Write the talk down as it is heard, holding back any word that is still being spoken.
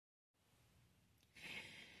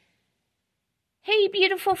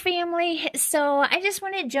beautiful family. So I just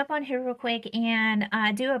want to jump on here real quick and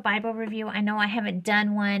do a Bible review. I know I haven't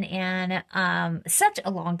done one in such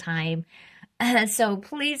a long time. So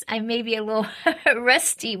please, I may be a little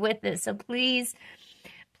rusty with this. So please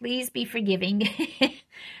be forgiving.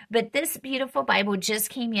 But this beautiful Bible just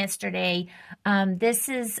came yesterday. This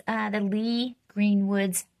is the Lee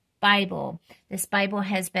Greenwood's Bible. This Bible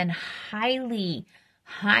has been highly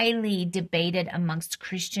debated amongst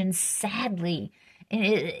Christians, sadly. And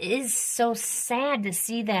it is so sad to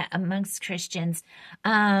see that amongst Christians.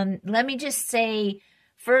 Let me just say,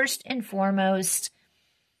 first and foremost,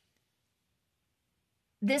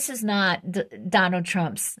 this is not Donald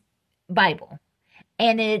Trump's Bible.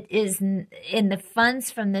 And it is in the funds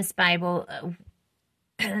from this Bible,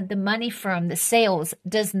 the money from the sales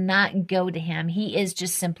does not go to him. He is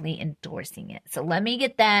just simply endorsing it. So let me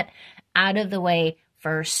get that out of the way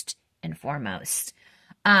first and foremost.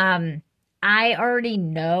 I already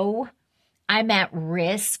know I'm at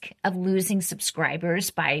risk of losing subscribers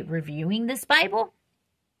by reviewing this Bible,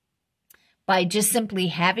 by just simply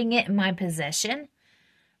having it in my possession.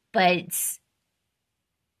 But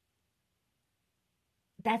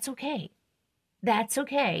that's okay. That's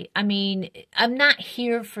okay. I mean, I'm not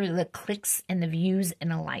here for the clicks and the views and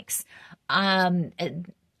the likes, and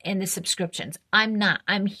the subscriptions. I'm not.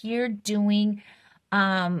 I'm here doing,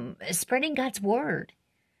 spreading God's word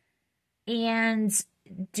and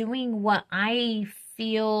doing what I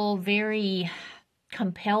feel very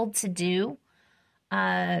compelled to do,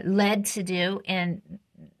 led to do, and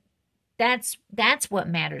that's what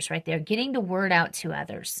matters right there. Getting the word out to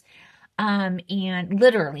others. And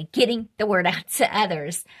literally getting the word out to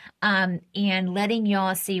others, and letting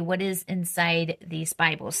y'all see what is inside these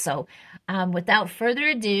Bibles. So, without further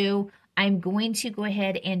ado, I'm going to go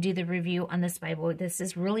ahead and do the review on this Bible. This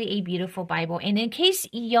is really a beautiful Bible. And in case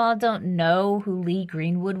y'all don't know who Lee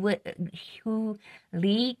Greenwood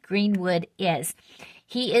is,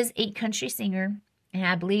 he is a country singer, and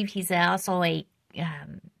I believe he's also a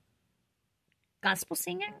gospel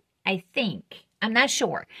singer, I think. I'm not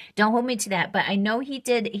sure. Don't hold me to that, but I know he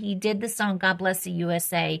did the song God Bless the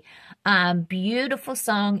USA. Beautiful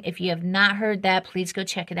song. If you have not heard that, please go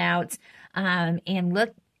check it out. And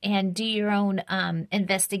look and do your own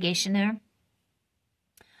investigation there.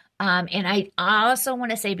 And I also want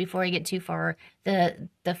to say before I get too far, the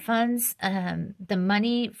funds, the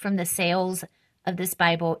money from the sales of this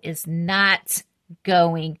Bible is not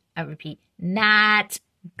going, I repeat, not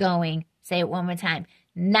going, say it one more time,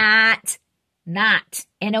 not,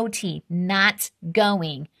 N-O-T, not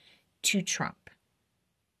going to Trump.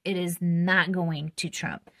 It is not going to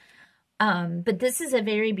Trump. But this is a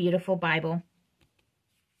very beautiful Bible.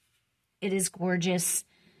 It is gorgeous.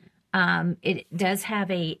 It does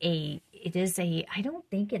have I don't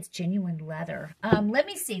think it's genuine leather. Let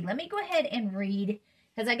me see. Let me go ahead and read,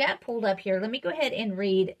 because I got pulled up here. Let me go ahead and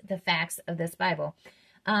read the facts of this Bible.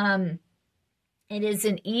 It is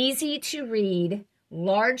an easy to read,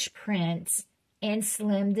 large print, and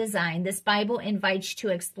slim design. This Bible invites you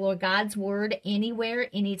to explore God's word anywhere,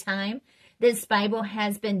 anytime. This Bible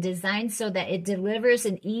has been designed so that it delivers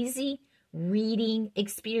an easy reading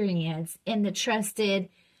experience in the trusted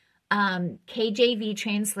KJV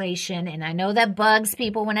translation. And I know that bugs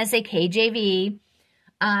people when I say KJV.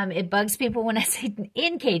 It bugs people when I say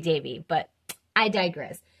in KJV, but I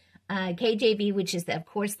digress. KJV, which is, of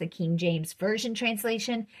course, the King James Version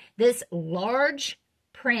translation. This large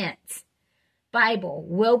print Bible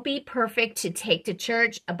will be perfect to take to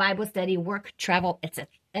church, a Bible study, work, travel,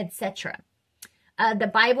 etc. The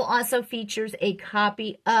Bible also features a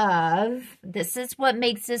copy of, this is what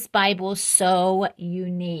makes this Bible so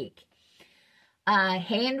unique, a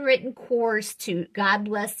handwritten course to God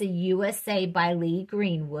Bless the USA by Lee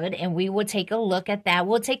Greenwood, and we will take a look at that.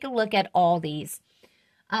 We'll take a look at all these.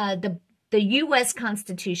 The U.S.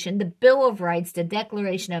 Constitution, the Bill of Rights, the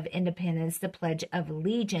Declaration of Independence, the Pledge of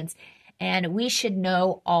Allegiance. And we should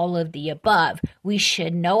know all of the above. We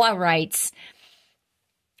should know our rights.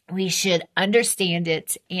 We should understand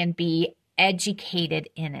it and be educated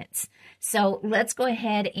in it. So let's go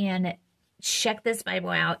ahead and check this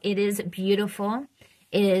Bible out. It is beautiful.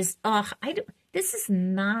 It is, this is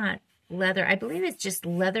not leather. I believe it's just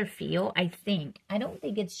leather feel, I think. I don't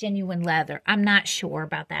think it's genuine leather. I'm not sure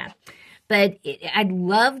about that. But I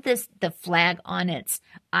love the flag on it.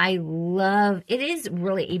 It is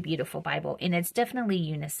really a beautiful Bible, and it's definitely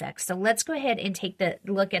unisex. So let's go ahead and take the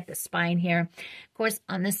look at the spine here. Of course,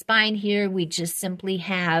 on the spine here, we just simply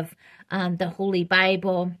have the Holy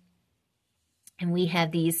Bible, and we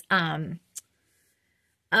have these, oh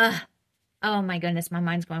my goodness, my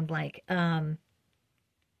mind's going blank.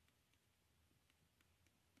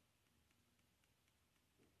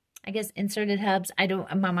 I guess inserted hubs.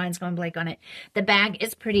 My mind's going blank on it. The bag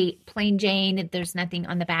is pretty plain Jane. There's nothing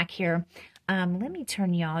on the back here. Let me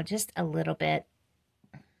turn y'all just a little bit.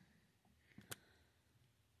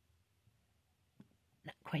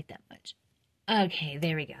 Not quite that much. Okay,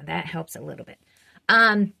 there we go. That helps a little bit.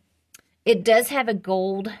 It does have a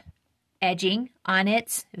gold edging on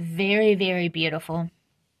it. Very, very beautiful.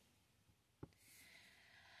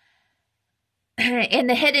 And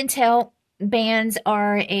the head and tail bands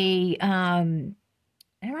are they're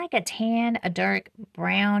like a tan, a dark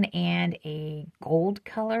brown, and a gold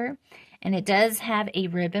color. And it does have a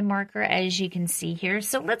ribbon marker, as you can see here.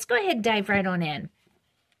 So let's go ahead and dive right on in.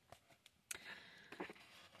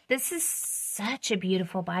 This is such a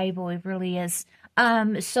beautiful Bible. It really is.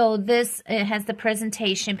 So it has the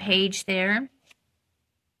presentation page there.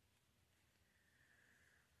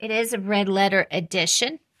 It is a red letter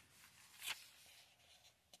edition.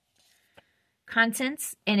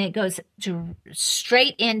 Contents, and it goes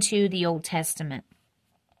straight into the Old Testament.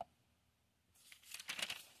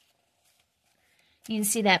 You can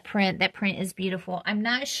see that print. That print is beautiful. I'm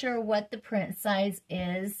not sure what the print size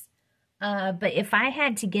is, but if I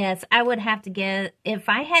had to guess, I would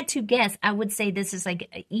say this is like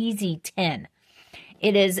an easy 10.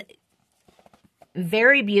 It is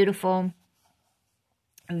very beautiful,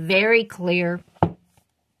 very clear.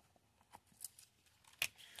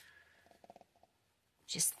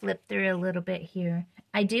 Just flip through a little bit here.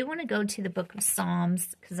 I do want to go to the book of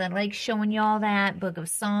Psalms because I like showing y'all that book of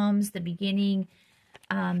Psalms, the beginning,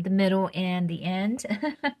 the middle, and the end.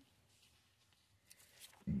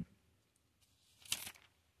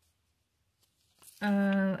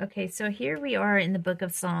 Okay, so here we are in the book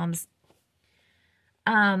of Psalms.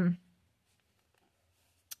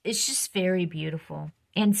 It's just very beautiful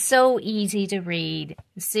and so easy to read.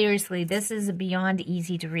 Seriously, this is beyond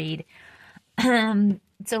easy to read.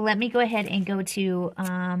 So let me go ahead and go to,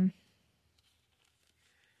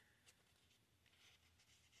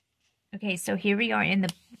 okay, so here we are in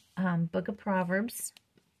the book of Proverbs.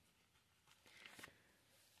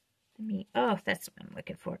 Oh, that's what I'm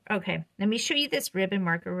looking for. Okay, let me show you this ribbon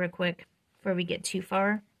marker real quick before we get too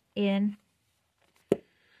far in.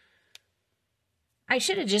 I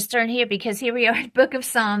should have just turned here because here we are in Book of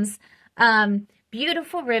Psalms.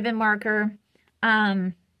 Beautiful ribbon marker.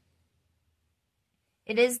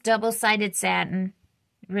 It is double-sided satin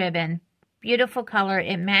ribbon. Beautiful color.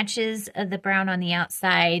 It matches the brown on the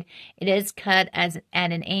outside. It is cut at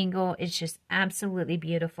an angle. It's just absolutely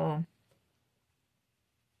beautiful.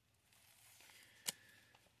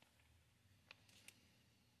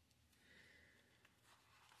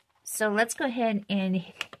 So let's go ahead and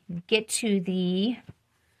get to the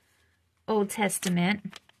Old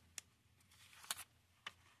Testament.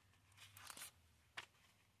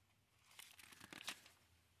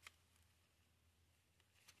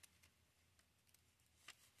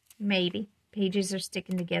 Maybe. Pages are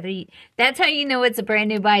sticking together. That's how you know it's a brand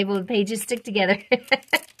new Bible. The pages stick together.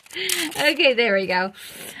 Okay, there we go.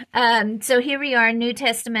 So here we are, New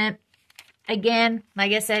Testament. Again,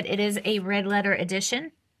 like I said, it is a red letter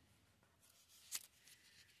edition.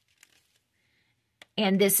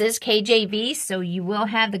 And this is KJV, so you will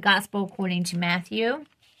have the Gospel according to Matthew.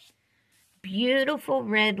 Beautiful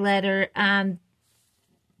red letter. I'm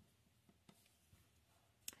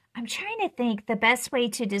trying to think the best way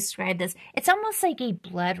to describe this. It's almost like a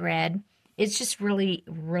blood red. It's just really,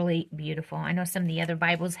 really beautiful. I know some of the other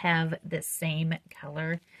Bibles have the same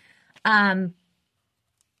color.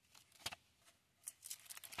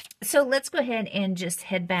 So let's go ahead and just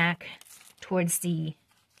head back towards the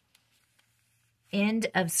end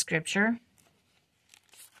of Scripture.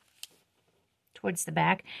 Towards the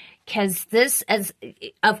back, because this,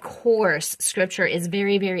 of course, Scripture is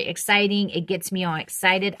very, very exciting. It gets me all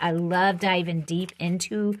excited. I love diving deep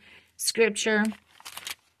into Scripture.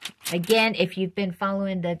 Again, if you've been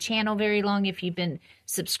following the channel very long, if you've been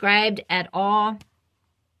subscribed at all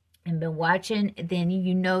and been watching, then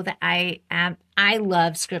you know that I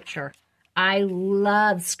love Scripture. I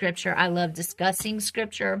love Scripture. I love discussing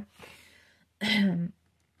Scripture.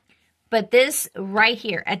 But this right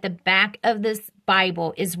here at the back of this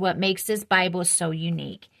Bible is what makes this Bible so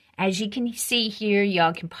unique. As you can see here,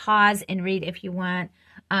 y'all can pause and read if you want.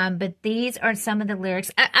 But these are some of the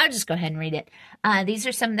lyrics. I'll just go ahead and read it. These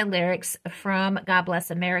are some of the lyrics from God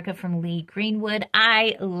Bless America from Lee Greenwood.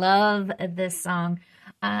 I love this song.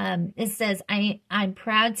 It says, I'm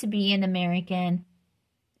proud to be an American,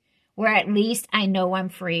 where at least I know I'm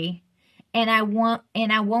free. And I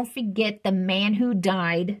won't forget the man who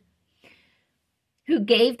died, who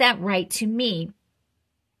gave that right to me.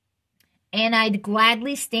 And I'd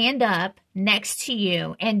gladly stand up next to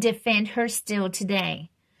you and defend her still today.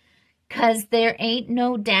 'Cause there ain't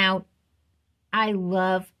no doubt I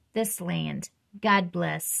love this land. God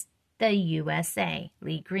bless the USA.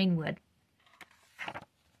 Lee Greenwood.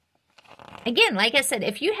 Again, like I said,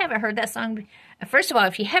 if you haven't heard that song, first of all,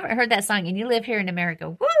 if you haven't heard that song and you live here in America,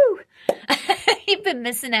 woo! You've been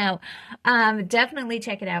missing out. Definitely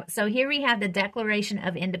check it out. So here we have the Declaration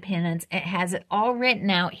of Independence. It has it all written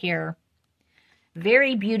out here.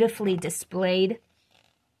 Very beautifully displayed.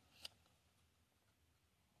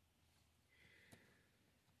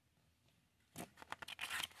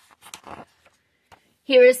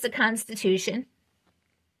 Here is the Constitution.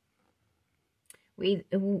 We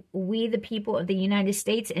the people of the United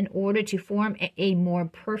States, in order to form a more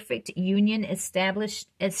perfect union, establish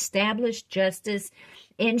justice,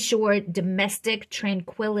 ensure domestic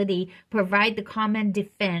tranquility, provide the common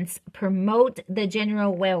defense, promote the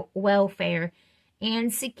general welfare,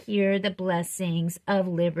 and secure the blessings of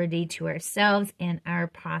liberty to ourselves and our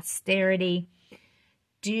posterity.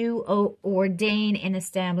 Do ordain and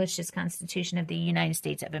establish this Constitution of the United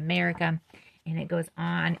States of America. And it goes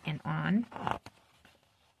on and on.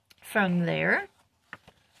 From there,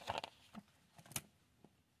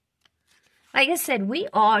 like I said, we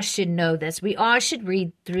all should know this. We all should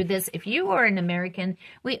read through this. If you are an American,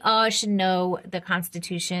 we all should know the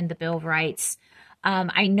Constitution, the Bill of Rights.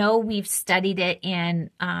 I know we've studied it in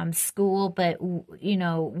school, but, you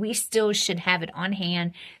know, we still should have it on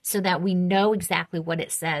hand so that we know exactly what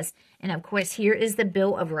it says. And, of course, here is the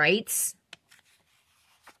Bill of Rights.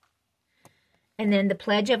 And then the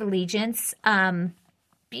Pledge of Allegiance.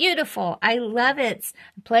 Beautiful. I love it.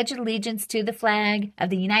 I pledge allegiance to the flag of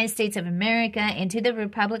the United States of America and to the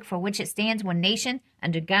republic for which it stands, one nation,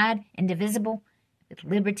 under God, indivisible, with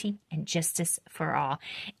liberty and justice for all.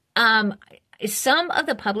 Some of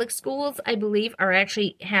the public schools, I believe,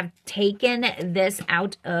 have taken this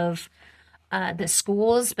out of the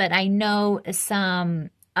schools, but I know some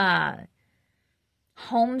some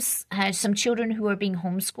children who are being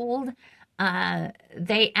homeschooled,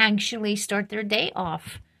 they actually start their day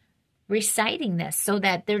off reciting this so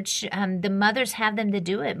that the mothers have them to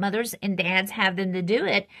do it. Mothers and dads have them to do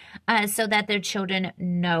it so that their children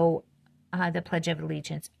know the Pledge of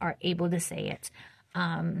Allegiance, are able to say it.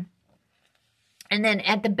 And then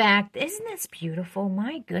at the back, isn't this beautiful?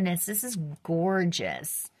 My goodness, this is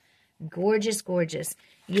gorgeous. Gorgeous, gorgeous.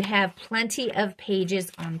 You have plenty of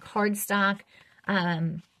pages on cardstock.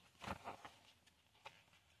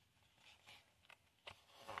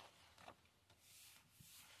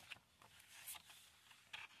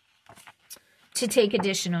 To take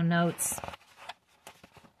additional notes.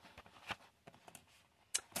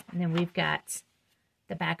 And then we've got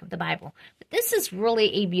the back of the Bible. But this is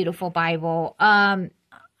really a beautiful Bible. I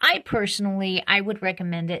would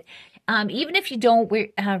recommend it. Even if you don't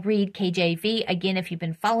read KJV, again, if you've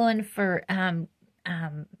been following for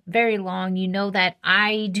very long, you know that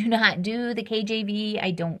I do not do the KJV. I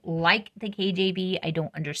don't like the KJV. I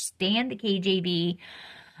don't understand the KJV.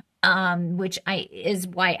 Which is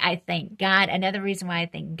why I thank God. Another reason why I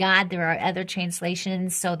thank God, there are other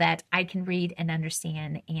translations so that I can read and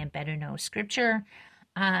understand and better know Scripture.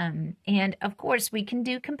 And of course, we can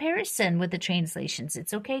do comparison with the translations.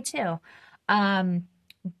 It's okay too.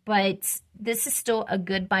 But this is still a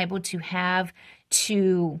good Bible to have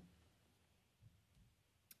to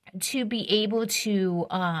be able to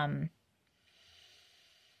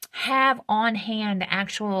have on hand the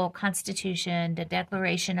actual Constitution, the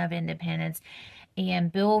Declaration of Independence,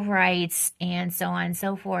 and Bill of Rights, and so on and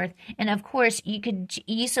so forth. And of course, you could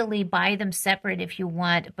easily buy them separate if you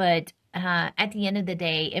want, but at the end of the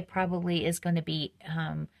day, it probably is going to be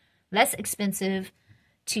less expensive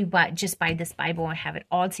to just buy this Bible and have it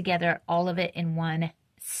all together, all of it in one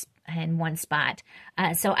spot.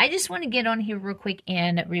 So I just want to get on here real quick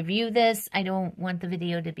and review this. I don't want the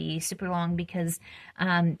video to be super long because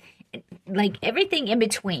like everything in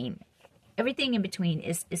between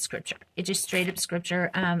is Scripture. It's just straight up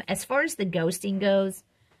Scripture. As far as the ghosting goes,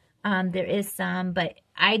 there is some, but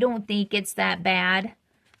I don't think it's that bad.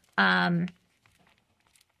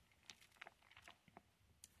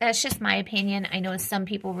 That's just my opinion. I know some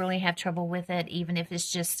people really have trouble with it, even if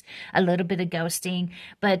it's just a little bit of ghosting.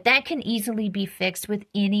 But that can easily be fixed with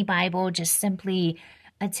any Bible. Just simply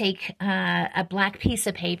take a black piece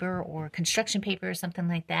of paper or construction paper or something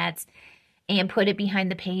like that and put it behind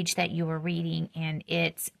the page that you are reading, and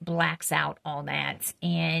it blacks out all that.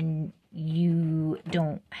 And you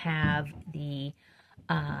don't have the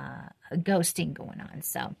ghosting going on.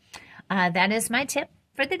 So that is my tip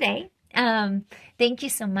for the day. Thank you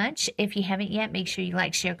so much. If you haven't yet, make sure you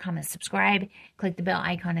like, share, comment, subscribe. Click the bell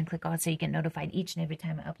icon and click all so you get notified each and every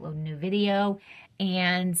time I upload a new video.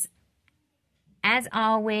 And as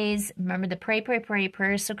always, remember to pray, pray, pray.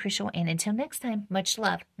 Prayer is so crucial. And until next time, much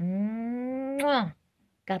love. Mwah.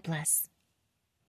 God bless.